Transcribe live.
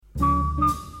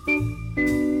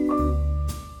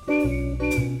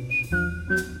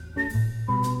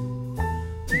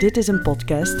Dit is een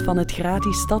podcast van het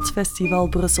gratis stadsfestival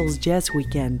Brussels Jazz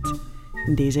Weekend.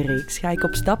 In deze reeks ga ik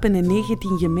op stap in de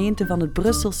 19 gemeenten van het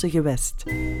Brusselse gewest.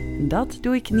 En dat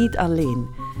doe ik niet alleen.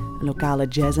 Een lokale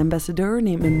jazzambassadeur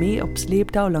neemt me mee op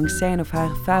sleeptouw langs zijn of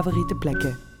haar favoriete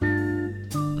plekken.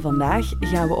 Vandaag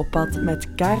gaan we op pad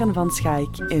met Karen van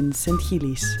Schaik in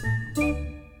Sint-Gillis.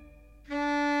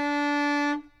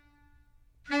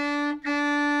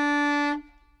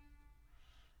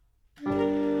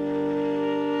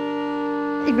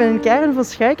 Ik ben Karen van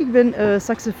Schaik, ik ben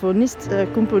saxofonist,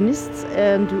 componist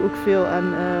en doe ook veel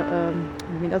aan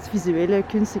visuele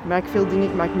kunst. Ik maak veel dingen,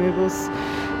 ik maak meubels.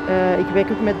 Ik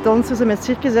werk ook met dansers en met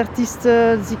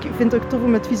circusartiesten, dus ik vind het ook tof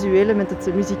om het visuele met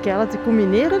het muzikale te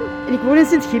combineren. En ik woon in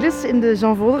Sint-Gillis in de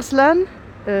Jean Voderslaan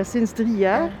sinds 3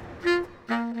 jaar.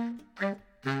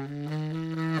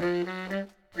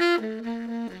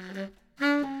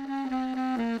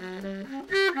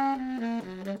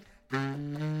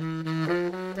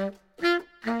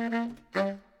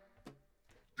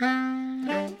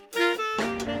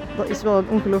 Dat is wel een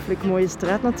ongelooflijk mooie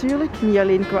straat natuurlijk. Niet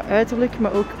alleen qua uiterlijk,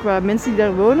 maar ook qua mensen die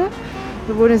daar wonen.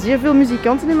 Er wonen zeer veel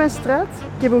muzikanten in mijn straat.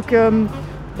 Ik heb ook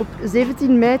op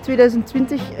 17 mei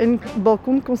 2020 een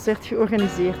balkonconcert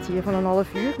georganiseerd hier van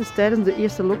 1,5 uur. Dus tijdens de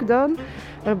eerste lockdown.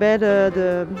 Waarbij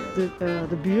de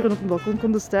buren op het balkon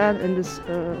konden staan en dus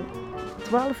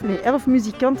 11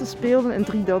 muzikanten speelden en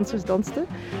 3 dansers dansten.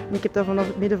 En ik heb daar vanaf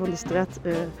het midden van de straat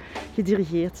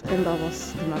gedirigeerd en dat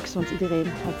was de max, want iedereen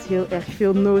had heel erg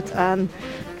veel nood aan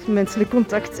menselijk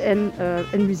contact en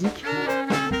muziek.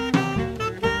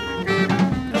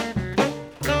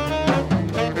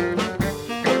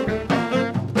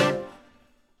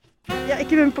 Ja, ik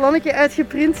heb een plannetje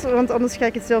uitgeprint, want anders ga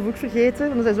ik het zelf ook vergeten.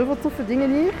 Want er zijn zoveel toffe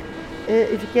dingen hier.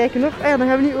 Even kijken nog. Dan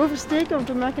gaan we nu oversteken, want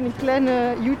we maken een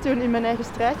kleine U-turn in mijn eigen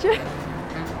straatje.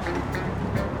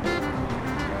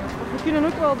 We kunnen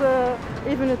ook wel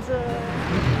even het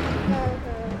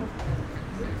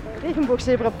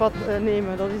regenboogzebrapad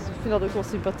nemen. Ik vind dat ook wel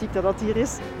sympathiek dat dat hier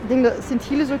is. Ik denk dat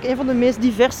Sint-Gillis ook een van de meest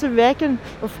diverse wijken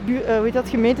of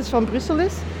gemeentes van Brussel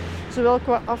is. Zowel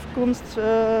qua afkomst,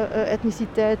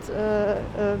 etniciteit,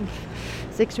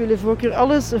 seksuele voorkeur,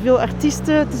 alles, veel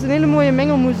artiesten. Het is een hele mooie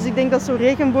mengelmoes. Dus ik denk dat zo'n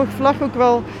regenboogvlag ook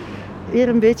wel weer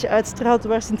een beetje uitstraalt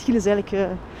waar Sint-Gillis eigenlijk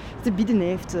te bieden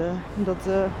heeft. Dat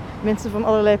mensen van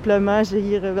allerlei pluimage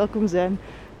hier welkom zijn.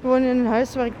 Ik woon in een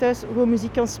huis waar ik thuis gewoon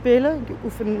muziek kan spelen. Ik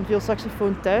oefen veel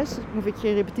saxofoon thuis. Dan hoef ik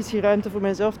geen repetitieruimte voor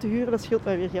mijzelf te huren. Dat scheelt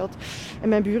mij weer geld. En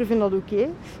mijn buren vinden dat oké.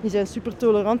 Die zijn super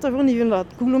tolerant daarvoor. Die vinden dat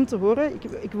cool om te horen.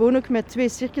 Ik woon ook met 2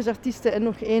 circusartiesten en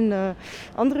nog 1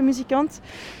 andere muzikant.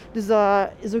 Dus dat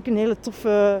is ook een hele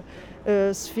toffe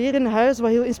sfeer in huis, wat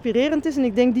heel inspirerend is. En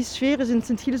ik denk die sfeer is in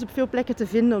Sint-Gillis op veel plekken te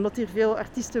vinden, omdat hier veel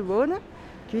artiesten wonen.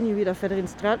 Ik weet niet wie dat verder in de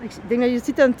straat. Ik denk dat je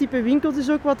ziet aan het type winkels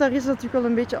is ook wat daar is. Natuurlijk wel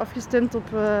een beetje afgestemd op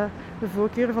de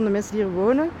voorkeuren van de mensen die hier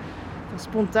wonen.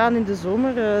 Spontaan in de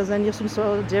zomer zijn hier soms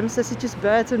wel jam-sessietjes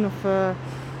buiten.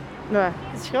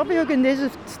 Het is grappig, ook in deze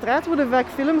straat worden vaak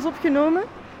films opgenomen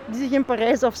die zich in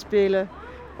Parijs afspelen.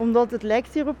 Omdat het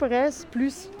lijkt hier op Parijs.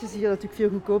 Plus, het is hier natuurlijk veel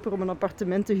goedkoper om een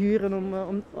appartement te huren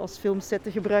om als filmset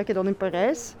te gebruiken dan in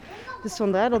Parijs. Dus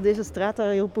vandaar dat deze straat daar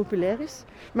heel populair is.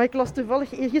 Maar ik las toevallig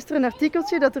gisteren een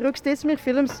artikeltje dat er ook steeds meer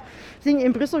films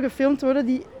in Brussel gefilmd worden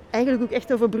die eigenlijk ook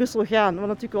echt over Brussel gaan. Wat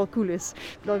natuurlijk wel cool is.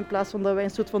 Dat in plaats van dat wij een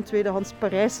soort van tweedehands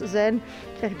Parijs zijn,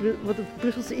 wordt de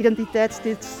Brusselse identiteit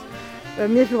steeds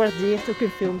meer gewaardeerd, ook in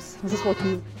films. Dus dat is wel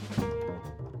cool.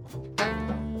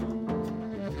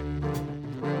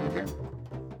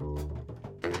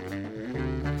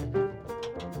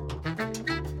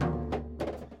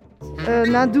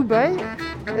 Na Dubai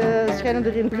schijnen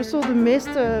er in Brussel de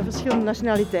meeste verschillende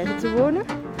nationaliteiten te wonen.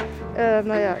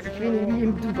 Ik weet niet wie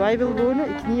in Dubai wil wonen,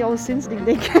 ik niet alleszins. Ik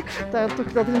denk dat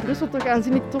het in Brussel toch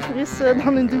aanzienlijk toffer is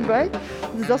dan in Dubai.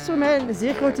 Dus dat is voor mij een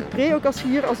zeer grote pre, ook als je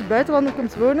hier als buitenlander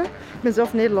komt wonen. Ik ben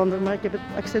zelf Nederlander, maar ik heb het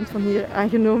accent van hier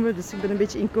aangenomen, dus ik ben een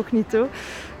beetje incognito.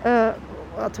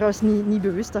 Trouwens niet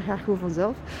bewust, dat gaat gewoon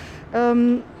vanzelf.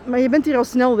 Maar je bent hier al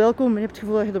snel welkom en je hebt het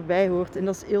gevoel dat je erbij hoort. En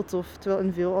dat is heel tof. Terwijl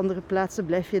in veel andere plaatsen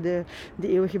blijf je de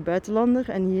eeuwige buitenlander.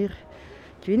 En hier,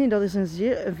 ik weet niet, dat is een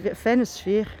zeer fijne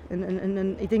sfeer.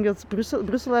 En ik denk dat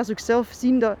Brusselaars ook zelf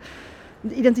zien dat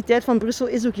de identiteit van Brussel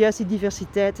is ook juist die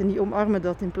diversiteit. En die omarmen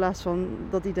dat in plaats van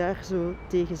dat die daar zo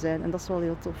tegen zijn. En dat is wel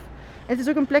heel tof. En het is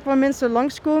ook een plek waar mensen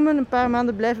langskomen, een paar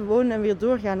maanden blijven wonen en weer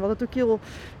doorgaan. Wat het ook heel,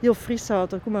 heel fris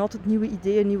houdt. Er komen altijd nieuwe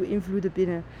ideeën, nieuwe invloeden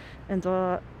binnen. En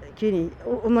dat, ik weet niet,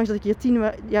 ondanks dat ik hier 10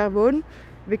 jaar woon,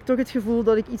 heb ik toch het gevoel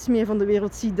dat ik iets meer van de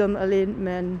wereld zie dan alleen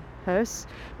huis,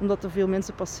 omdat er veel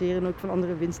mensen passeren, ook van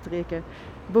andere windstreken.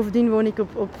 Bovendien woon ik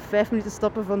op 5 minuten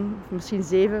stappen van, misschien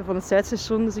 7, van het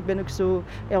Zuidstation, dus ik ben ook zo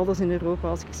elders in Europa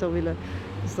als ik zou willen.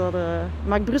 Dus dat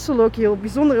maakt Brussel ook heel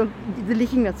bijzonder. De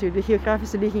ligging natuurlijk, de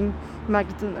geografische ligging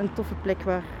maakt het een toffe plek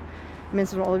waar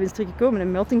mensen van alle windstreken komen,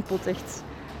 een melting pot echt.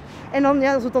 En dan,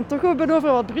 als we het dan toch hebben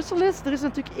over wat Brussel is, er is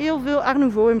natuurlijk heel veel Art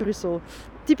Nouveau in Brussel.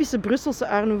 Typische Brusselse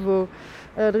Art Nouveau.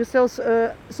 Er is zelfs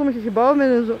sommige gebouwen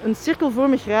met een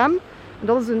cirkelvormig raam. En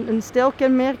dat is een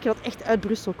stijlkenmerk dat echt uit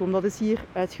Brussel komt. Dat is hier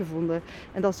uitgevonden.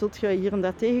 En dat zult je hier en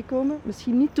daar tegenkomen.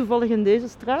 Misschien niet toevallig in deze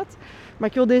straat. Maar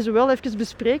ik wil deze wel even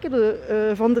bespreken.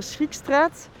 De Van der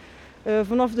Schrikstraat.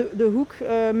 Vanaf de hoek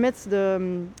met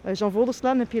de Jean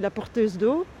Vauderslaan heb je La Porteuse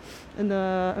d'Eau.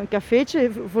 Een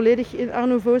cafeetje, volledig in Art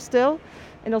Nouveau-stijl.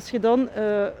 En als je dan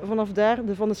vanaf daar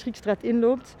de Van der Schrikstraat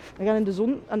inloopt, dan gaan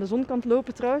we aan de zonkant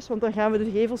lopen trouwens, want dan gaan we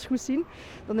de gevels goed zien.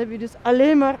 Dan heb je dus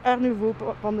alleen maar Art Nouveau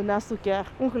panden naast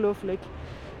elkaar. Ongelooflijk.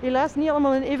 Helaas niet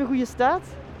allemaal in even goede staat,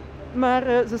 maar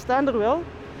ze staan er wel.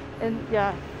 En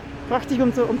ja, prachtig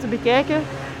om te bekijken.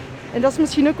 En dat is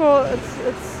misschien ook wel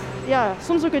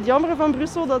soms ook het jammere van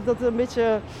Brussel, dat een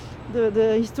beetje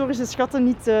de historische schatten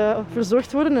niet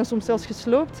verzorgd worden en soms zelfs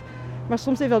gesloopt. Maar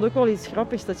soms heeft dat ook wel iets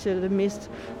grappigs, dat je de meest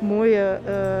mooie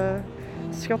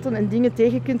schatten en dingen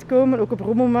tegen kunt komen. Ook op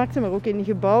rommelmarkten, maar ook in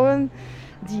gebouwen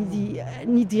die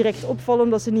niet direct opvallen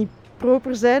omdat ze niet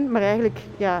proper zijn, maar eigenlijk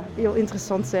heel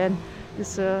interessant zijn.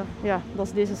 Dus dat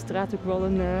is deze straat ook wel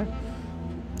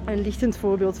een lichtend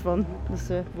voorbeeld van. Dus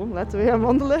laten we gaan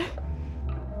wandelen.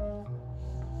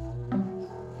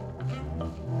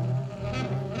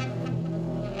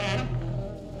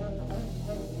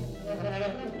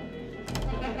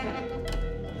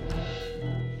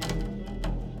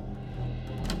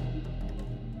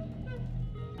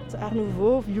 Art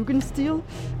Nouveau of Jugendstil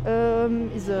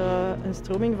is een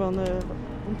stroming van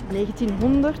rond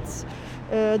 1900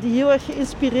 die heel erg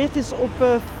geïnspireerd is op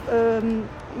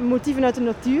motieven uit de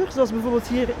natuur. Zoals bijvoorbeeld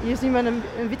hier zien we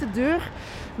een witte deur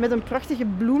met een prachtige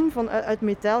bloem uit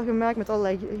metaal gemaakt met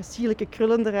allerlei sierlijke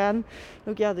krullen eraan.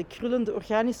 Ook de krullen, de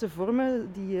organische vormen,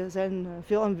 die zijn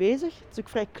veel aanwezig. Het is ook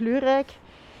vrij kleurrijk.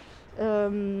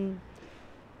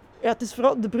 Het is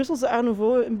vooral de Brusselse Art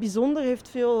Nouveau een bijzonder, heeft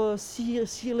veel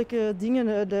sierlijke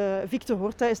dingen. Victor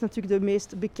Horta is natuurlijk de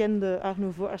meest bekende Art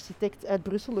Nouveau architect uit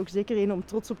Brussel. Ook zeker een om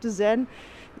trots op te zijn,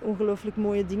 die ongelooflijk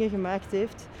mooie dingen gemaakt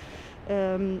heeft.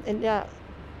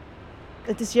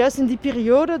 Het is juist in die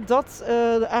periode dat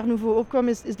de Art Nouveau opkwam,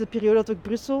 is de periode dat ook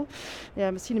Brussel,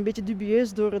 misschien een beetje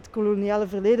dubieus door het koloniale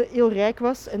verleden, heel rijk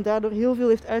was en daardoor heel veel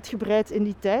heeft uitgebreid in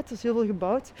die tijd. Dus heel veel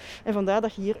gebouwd. En vandaar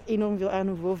dat je hier enorm veel Art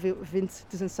Nouveau vindt.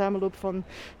 Het is een samenloop van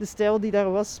de stijl die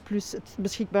daar was, plus het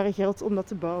beschikbare geld om dat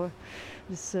te bouwen.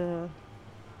 Dus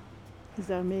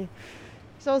daarmee.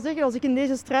 Ik zou zeggen, als ik in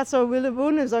deze straat zou willen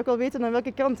wonen, zou ik wel weten aan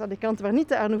welke kant. Aan de kant waar niet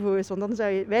de Art Nouveau is, want dan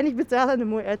zou je weinig betalen en een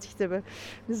mooi uitzicht hebben.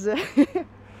 Dus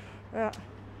ja.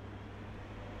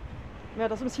 Maar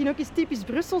dat is misschien ook iets typisch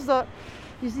Brussels. Dat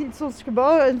je ziet soms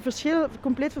gebouwen in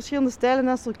compleet verschillende stijlen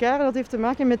naast elkaar. En dat heeft te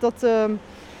maken met dat...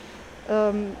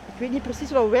 ik weet niet precies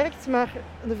hoe dat werkt, maar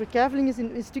de verkaveling is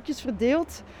in stukjes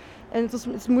verdeeld. En het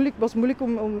was moeilijk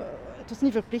om het was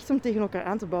niet verplicht om tegen elkaar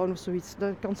aan te bouwen of zoiets.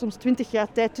 Er kan soms 20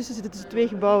 jaar tijd tussen zitten tussen twee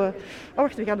gebouwen. Oh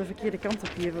wacht, we gaan de verkeerde kant op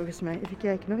hier volgens mij. Even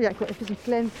kijken hoor. Ja, ik wil even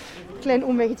een klein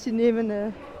omweggetje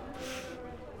nemen.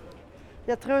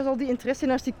 Ja, trouwens al die interesse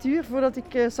in architectuur. Voordat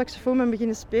ik saxofoon ben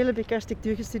beginnen spelen, heb ik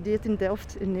architectuur gestudeerd in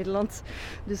Delft in Nederland.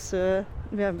 Dus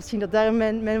misschien dat daar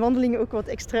mijn wandelingen ook wat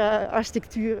extra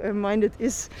architectuur-minded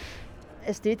is.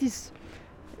 Esthetisch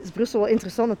is Brussel wel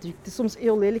interessant natuurlijk. Het is soms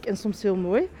heel lelijk en soms heel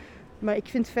mooi. Maar ik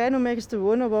vind het fijn om ergens te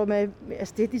wonen wat mij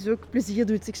esthetisch ook plezier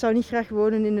doet. Ik zou niet graag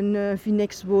wonen in een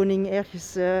Vinex-woning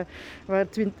ergens waar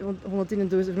 100 in een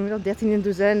dozijn, 13 in een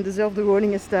dozijn dezelfde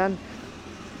woningen staan.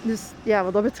 Dus ja,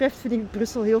 wat dat betreft vind ik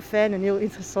Brussel heel fijn en heel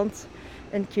interessant.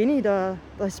 En ik weet niet,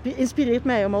 dat inspireert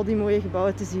mij om al die mooie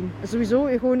gebouwen te zien. En sowieso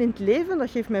gewoon in het leven, dat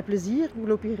geeft mij plezier.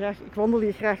 Ik wandel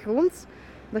hier graag rond.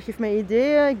 Dat geeft mij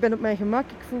ideeën, ik ben op mijn gemak,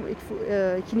 ik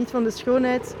geniet van de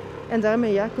schoonheid. En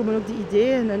daarmee komen ook die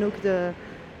ideeën en ook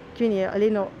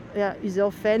alleen al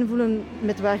jezelf fijn voelen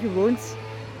met waar je woont.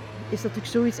 Is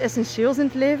natuurlijk zoiets essentieels in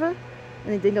het leven.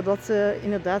 En ik denk dat dat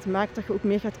inderdaad maakt dat je ook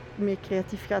meer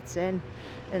creatief gaat zijn.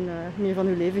 En meer van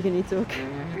je leven geniet ook.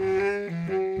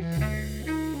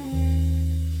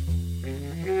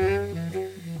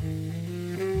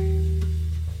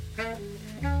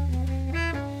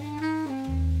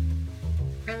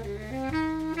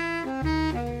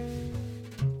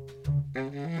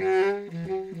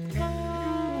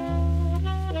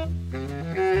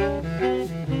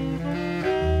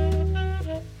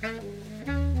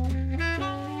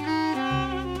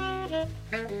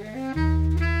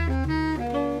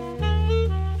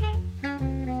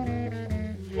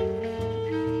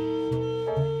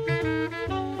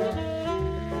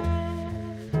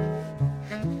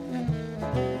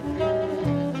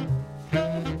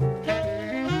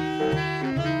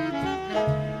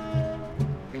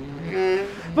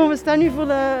 staan nu voor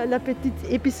La Petite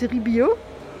Épicerie Bio.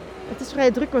 Het is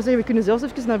vrij druk, we kunnen zelfs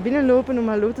even naar binnen lopen om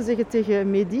hallo te zeggen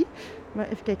tegen Mehdi. Maar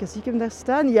even kijken, zie ik hem daar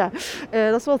staan? Ja,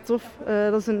 dat is wel tof.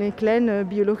 Dat is een klein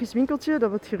biologisch winkeltje. Dat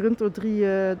wordt gerund door 3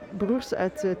 broers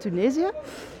uit Tunesië.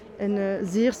 En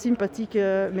zeer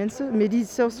sympathieke mensen. Mehdi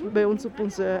is zelfs bij ons op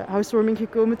onze housewarming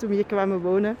gekomen toen we hier kwamen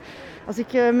wonen. Als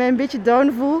ik mij een beetje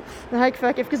down voel, dan ga ik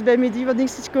vaak even bij Mehdi wat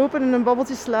dingetjes kopen en een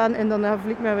babbeltje slaan. En dan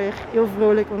voel ik me weer heel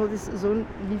vrolijk, want dat is zo'n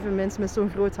lieve mens met zo'n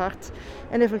groot hart.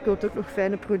 En hij verkoopt ook nog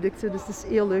fijne producten, dus het is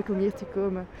heel leuk om hier te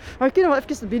komen. Maar we kunnen wel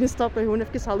even binnenstappen en gewoon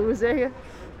even hallo zeggen.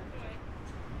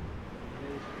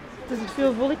 Het is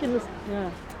veel volk in de... Ja.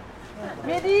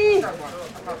 Mehdi!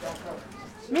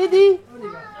 Mehdi!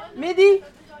 Mehdi,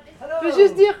 je veux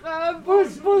juste dire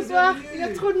bonsoir. Il y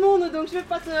a trop de monde donc je vais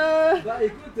pas te. Bah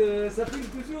écoute, ça filme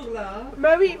toujours là. Hein.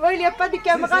 Bah oui, il n'y a pas de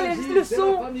caméra, il y a juste le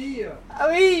son. La famille. Ah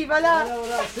oui, voilà.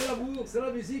 Voilà, c'est l'amour, c'est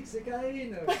la musique, c'est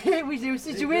Karine. Oui, j'ai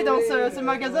aussi joué dans ce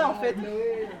magasin en fait.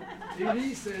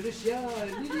 Ulysse, le chien,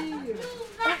 Lily.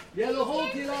 Il y a Laurent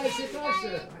qui est là et ses tâches.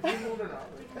 Tout le monde est là.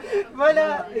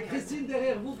 Voilà. Et Christine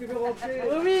derrière vous qui veut rentrer.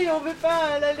 Oui, on ne veut pas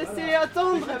la laisser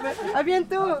attendre. À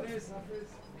bientôt.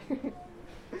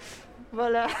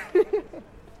 Voilà.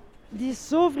 Die is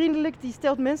zo vriendelijk, die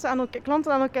stelt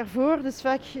klanten aan elkaar voor. Dus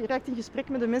vaak raakt in gesprek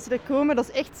met de mensen die komen. Dat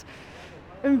is echt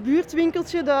een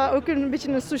buurtwinkeltje dat ook een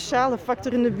beetje een sociale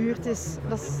factor in de buurt is.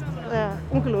 Dat is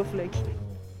ongelooflijk.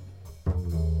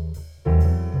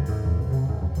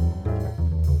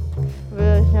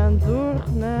 We gaan door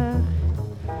naar,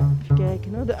 even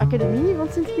kijken, de academie van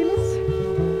Sint-Gillis.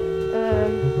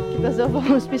 Ik heb daar zelf al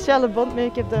een speciale band mee.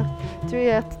 Ik heb daar 2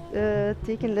 jaar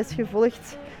tekenles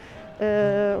gevolgd.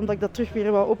 Omdat ik dat terug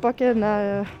weer wou oppakken.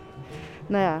 Even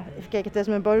kijken, tijdens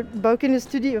mijn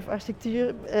bouwkundestudie of architectuur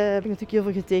heb ik natuurlijk heel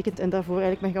veel getekend. En daarvoor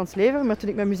eigenlijk mijn gans leven. Maar toen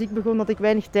ik met muziek begon had ik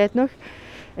weinig tijd nog.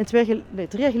 En 3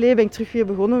 jaar geleden ben ik terug weer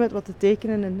begonnen met wat te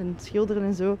tekenen en schilderen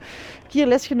en zo. Ik heb hier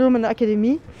les genomen in de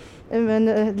academie. En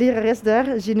mijn lerares daar,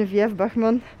 Geneviève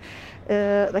Bachman,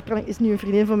 is nu een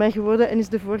vriendin van mij geworden en is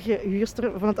de vorige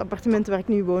huurster van het appartement waar ik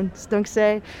nu woon. Dus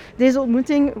dankzij deze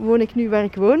ontmoeting woon ik nu waar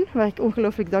ik woon, waar ik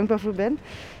ongelooflijk dankbaar voor ben.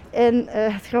 En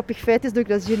het grappige feit is ook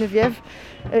dat Geneviève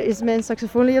is mijn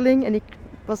saxofoonleerling en ik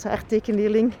was haar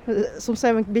tekenleerling. Soms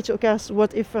zijn we een beetje elkaars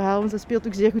what-if verhaal, want ze speelt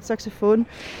ook zeer goed saxofoon.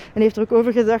 En heeft er ook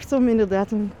over gedacht om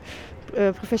inderdaad een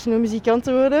professioneel muzikant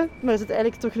te worden, maar is het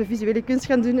eigenlijk toch de visuele kunst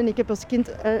gaan doen. En ik heb als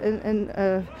kind en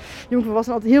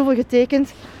jongvolwassen altijd heel veel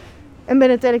getekend en ben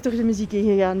uiteindelijk toch de muziek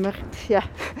ingegaan. Maar ja,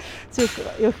 het is ook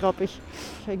heel grappig.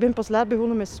 Ik ben pas laat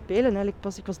begonnen met spelen. Ik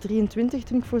was 23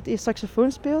 toen ik voor het eerst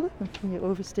saxofoon speelde. Ik kan hier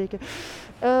oversteken.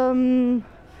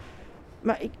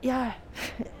 Maar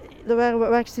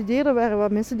waar ik studeerde waren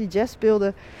wat mensen die jazz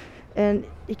speelden. En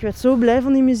ik werd zo blij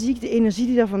van die muziek, de energie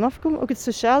die daar vanaf komt. Ook het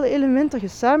sociale element dat je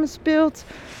samen speelt.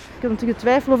 Ik had natuurlijk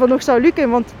twijfel of het nog zou lukken,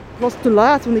 want het was te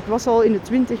laat, want ik was al in de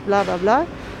 20, bla bla bla.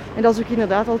 En dat is ook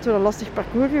inderdaad altijd wel een lastig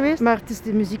parcours geweest. Maar het is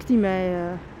de muziek die mij,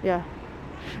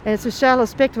 En het sociale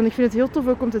aspect, want ik vind het heel tof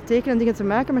ook om te tekenen en dingen te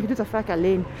maken, maar je doet dat vaak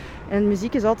alleen. En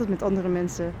muziek is altijd met andere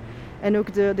mensen. En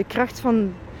ook de kracht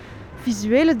van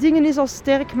visuele dingen is al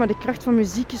sterk, maar de kracht van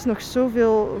muziek is nog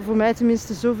zoveel, voor mij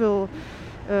tenminste, zoveel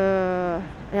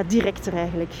directer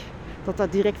eigenlijk.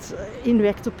 Dat direct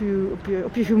inwerkt op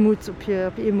je gemoed, op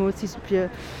je emoties, op je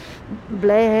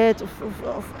blijheid. Of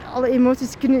alle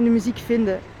emoties kun je in de muziek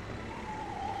vinden.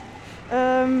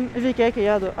 Even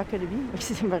kijken, de academie.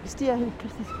 Waar is die eigenlijk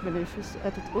precies? Ik ben even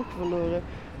uit het oog verloren.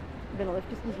 Ik ben al even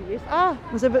niet geweest.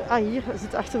 Hier, het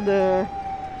zit achter de...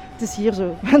 Het is hier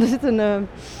zo. Er zit een...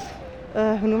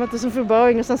 het is een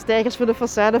verbouwing, er staan stijgers voor de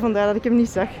façade, vandaar dat ik hem niet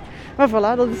zag. Maar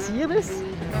voilà, dat is hier dus.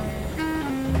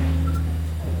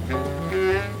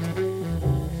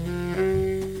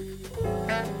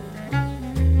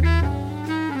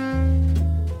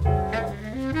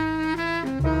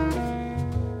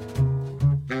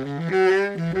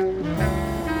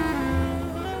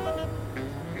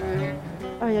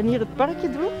 En hier het parkje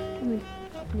door. Ik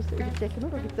moest even kijken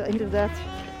of ik dat inderdaad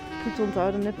goed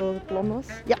onthouden heb wat het plan was.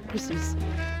 Ja, precies.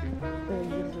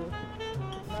 Hier zo.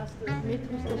 Naast het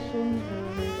metrostation.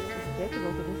 Even kijken,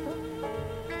 welke is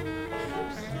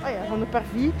dat? Van de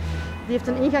Parvis. Die heeft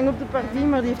een ingang op de Parvis,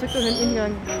 maar die heeft ook nog een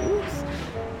ingang.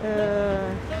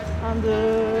 Aan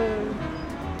de...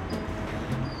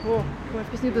 ik kom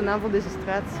even niet op de naam van deze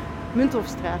straat.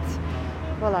 Munthofstraat.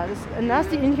 Voilà, dus, en naast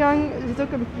die ingang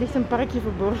ligt een parkje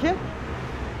verborgen.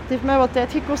 Het heeft mij wat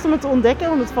tijd gekost om het te ontdekken,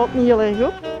 want het valt niet heel erg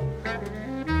op.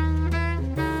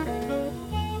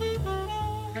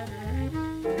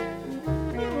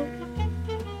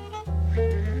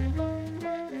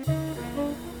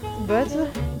 Buiten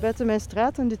buiten mijn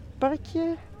straat en dit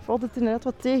parkje valt het inderdaad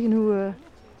wat tegen hoe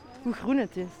groen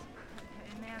het is.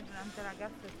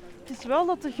 Het is wel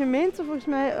dat de gemeente volgens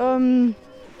mij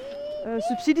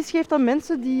subsidies geeft aan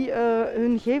mensen die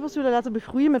hun gevels willen laten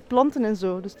begroeien met planten en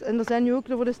zo. Dus, en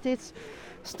er worden steeds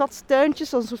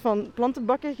stadstuintjes, als een soort van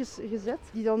plantenbakken gezet,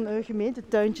 die dan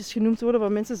gemeentetuintjes genoemd worden,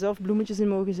 waar mensen zelf bloemetjes in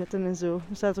mogen zetten en zo.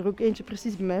 Er staat er ook eentje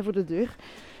precies bij mij voor de deur.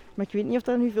 Maar ik weet niet of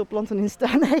daar nu veel planten in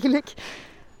staan eigenlijk.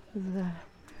 Dus,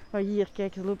 maar hier,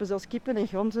 kijk, er lopen zelfs kippen en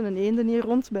ganzen en eenden hier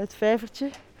rond bij het vijvertje.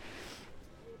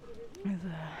 Dus,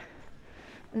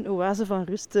 een oase van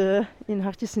rust in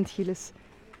hartje Sint-Gillis.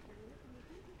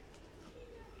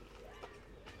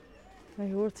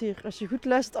 Je hoort hier, als je goed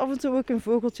luistert, af en toe ook een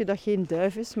vogeltje dat geen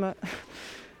duif is. Maar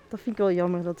dat vind ik wel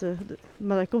jammer.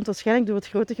 Maar dat komt waarschijnlijk door het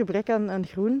grote gebrek aan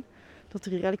groen. Dat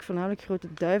er hier eigenlijk voornamelijk grote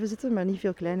duiven zitten, maar niet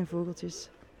veel kleine vogeltjes.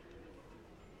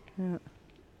 Ja.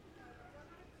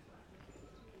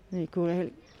 Nee, ik hoor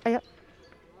eigenlijk... Ah ja,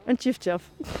 een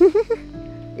tjiftjaf.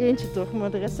 Eentje toch,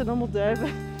 maar de rest zijn allemaal duiven.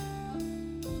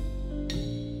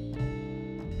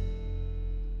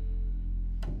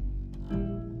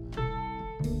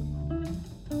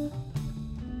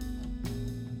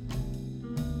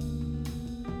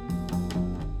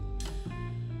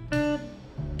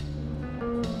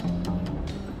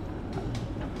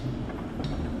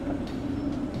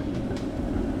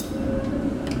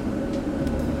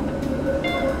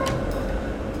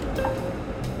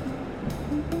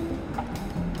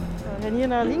 We gaan hier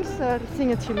naar links, richting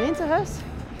het gemeentehuis.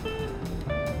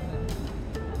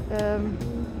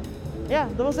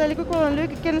 Dat was eigenlijk ook wel een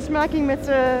leuke kennismaking met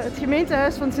het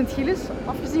gemeentehuis van Sint-Gillis.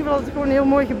 Afgezien van dat het gewoon een heel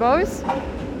mooi gebouw is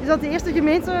dat de eerste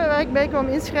gemeente waar ik bij kwam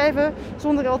inschrijven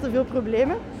zonder al te veel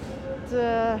problemen.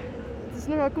 Het is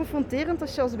nogal confronterend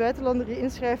als je als buitenlander je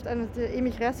inschrijft aan het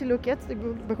emigratialoket. Ik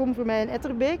begon voor mij in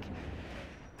Etterbeek.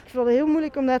 Ik vond het heel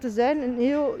moeilijk om daar te zijn. En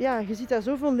je ziet daar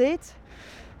zoveel leed.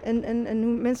 En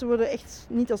hoe mensen worden echt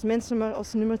niet als mensen, maar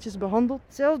als nummertjes behandeld.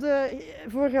 Hetzelfde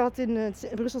voorgehad in het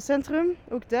Brussel Centrum.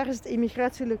 Ook daar is het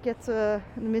emigratialoket de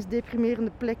meest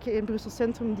deprimerende plek in Brussel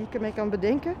Centrum die ik mij kan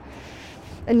bedenken.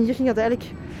 En hier ging dat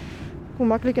eigenlijk gewoon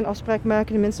makkelijk een afspraak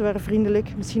maken. De mensen waren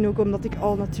vriendelijk. Misschien ook omdat ik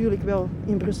al natuurlijk wel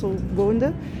in Brussel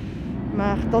woonde.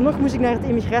 Maar dan nog moest ik naar het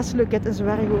emigratialoket en ze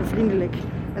waren gewoon vriendelijk.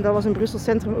 En dat was in Brussel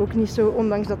Centrum ook niet zo,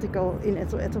 ondanks dat ik al in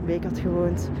Etterbeek had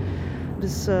gewoond.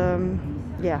 Dus...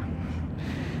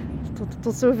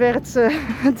 Tot zover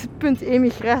het punt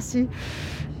emigratie.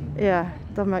 Ja,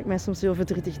 dat maakt mij soms heel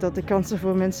verdrietig dat de kansen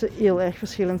voor mensen heel erg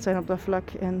verschillend zijn op dat vlak.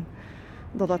 En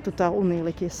dat dat totaal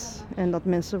oneerlijk is. En dat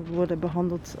mensen worden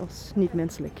behandeld als niet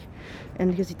menselijk.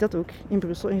 En je ziet dat ook in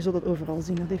Brussel en je zult dat overal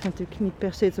zien. Dat heeft natuurlijk niet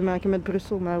per se te maken met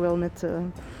Brussel, maar wel met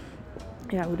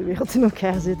hoe de wereld in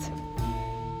elkaar zit.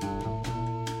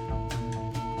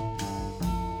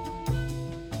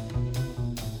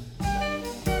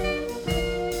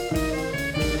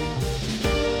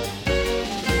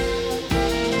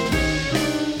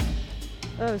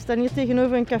 We staan hier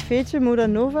tegenover een cafeetje, Moda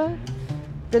Nova.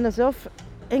 Ik ben daar zelf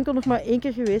enkel nog maar 1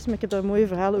 keer geweest, maar ik heb daar mooie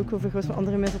verhalen ook over gehoord van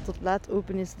andere mensen dat het laat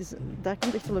open is. Dus daar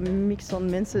komt echt wel een mix van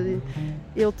mensen die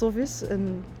heel tof is.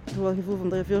 En wel het gevoel van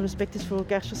dat er veel respect is voor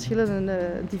elkaars verschillen en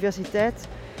diversiteit.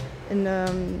 En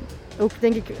ook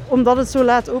denk ik, omdat het zo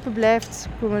laat open blijft,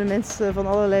 komen de mensen van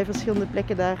allerlei verschillende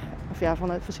plekken daar,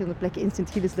 vanuit verschillende plekken in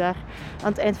Sint-Gillis daar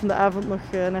aan het eind van de avond nog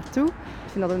naartoe.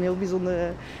 Ik vind dat een heel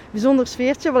bijzonder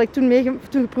sfeertje. Wat ik toen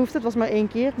geproefd heb, was maar 1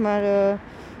 keer. Maar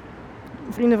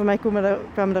vrienden van mij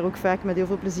kwamen daar ook vaak met heel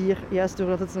veel plezier. Juist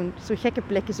doordat het zo'n gekke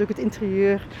plek is. Ook het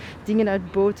interieur, dingen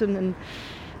uit boten. En,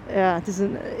 het is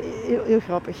heel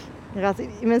grappig. Ik raad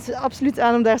mensen absoluut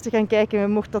aan om daar te gaan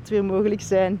kijken, mocht dat weer mogelijk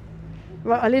zijn.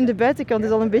 Maar alleen de buitenkant is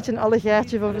al een beetje een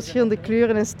allegaartje van verschillende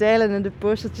kleuren en stijlen. En de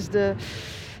postertjes,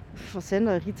 wat zijn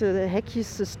dat? Rieten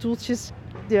hekjes, stoeltjes.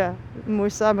 Ja, een mooi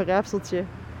samenraapseltje.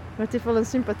 Maar het heeft wel een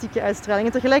sympathieke uitstraling.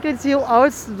 En tegelijkertijd is het heel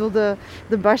oud.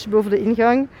 De bars boven de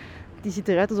ingang. Die ziet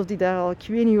eruit alsof die daar al ik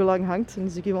weet niet hoe lang hangt. En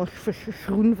die is ook helemaal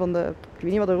groen van ik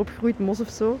weet niet wat erop groeit, mos of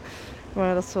zo.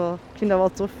 Maar ik vind dat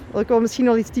wel tof. Ook wel misschien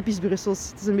wel iets typisch Brussels.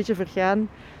 Het is een beetje vergaan.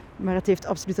 Maar het heeft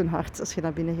absoluut een hart als je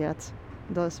naar binnen gaat.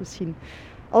 Dat is misschien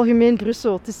algemeen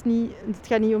Brussel. Het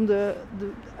gaat niet om de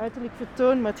uiterlijk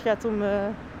vertoon, maar het gaat om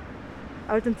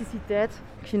authenticiteit.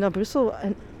 Ik vind dat Brussel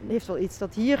heeft wel iets.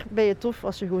 Dat hier ben je tof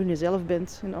als je gewoon jezelf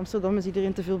bent. In Amsterdam is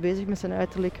iedereen te veel bezig met zijn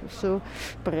uiterlijk of zo.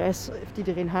 Parijs heeft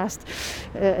iedereen haast,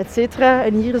 et cetera.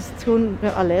 En hier is het gewoon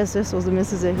à l'aise, zoals de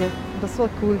mensen zeggen. Dat is wel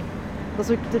cool. Dat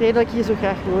is ook de reden dat ik hier zo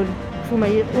graag woon. Ik voel me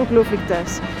hier ongelooflijk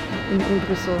thuis in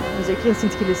Brussel. En zeker in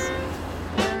Sint-Gillis.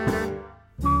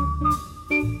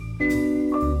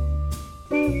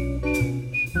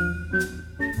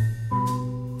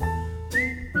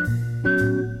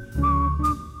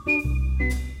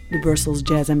 Brussels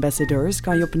Jazz Ambassadors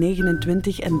kan je op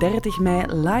 29 en 30 mei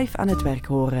live aan het werk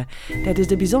horen tijdens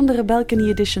de bijzondere Balcony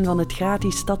Edition van het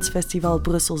gratis Stadsfestival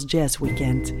Brussels Jazz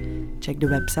Weekend. Check de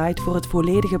website voor het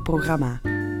volledige programma.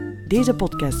 Deze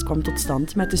podcast kwam tot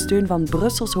stand met de steun van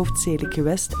Brussels Hoofdstedelijk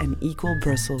Gewest en Equal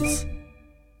Brussels.